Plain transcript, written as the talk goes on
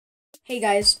Hey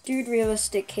guys, Dude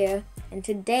Realistic here, and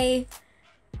today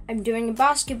I'm doing a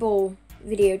basketball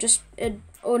video, just an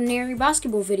ordinary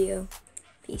basketball video.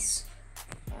 Peace.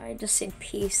 I just said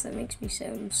peace, that makes me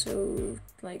sound so,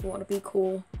 like, want to be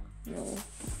cool. No.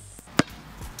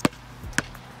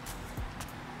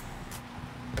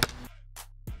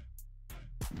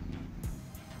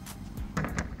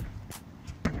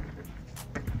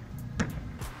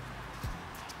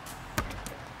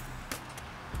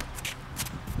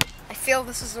 I feel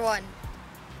this is the one.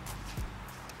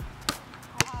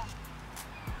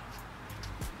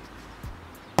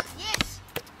 Yes!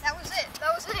 That was it!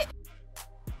 That was it!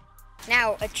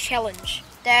 Now, a challenge.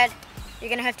 Dad,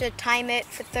 you're gonna have to time it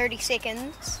for 30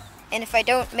 seconds. And if I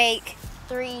don't make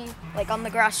 3, like, on the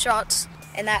grass shots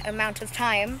in that amount of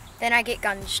time, then I get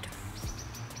gunged.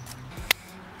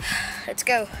 Let's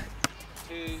go.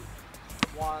 2,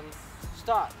 1,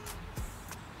 start.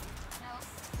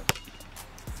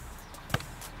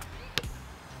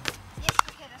 Yes,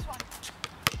 okay, that's one.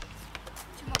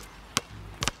 No.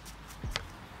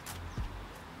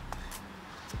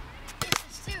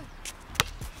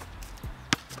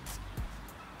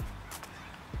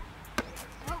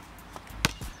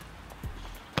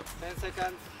 10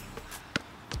 seconds.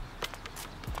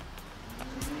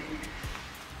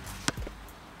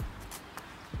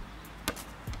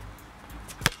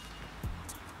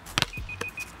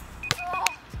 Oh.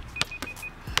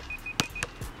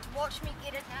 Watch me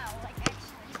get it now, like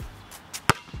actually.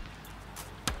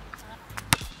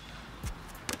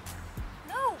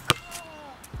 No! Oh.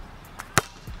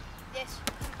 Yes,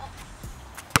 come on.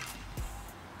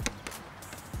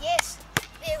 Yes,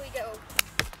 there we go.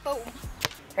 Boom.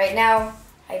 Right now,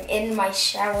 I'm in my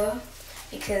shower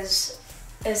because,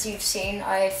 as you've seen,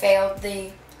 I failed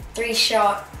the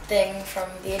 3-shot thing from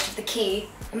the edge of the key.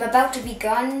 I'm about to be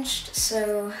gunged,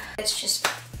 so let's just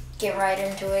get right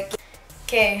into it.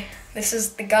 Okay, this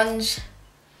is the gunge.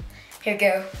 Here we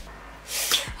go.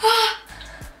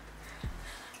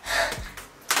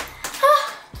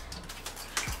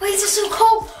 Why is it so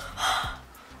cold?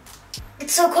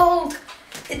 It's so cold.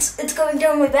 It's going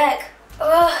down my back.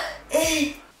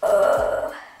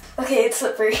 Okay, it's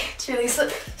slippery. It's really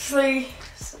slippery.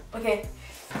 Okay.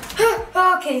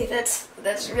 Okay, that's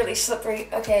really slippery.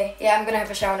 Okay, yeah, I'm gonna have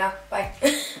a shower now. Bye.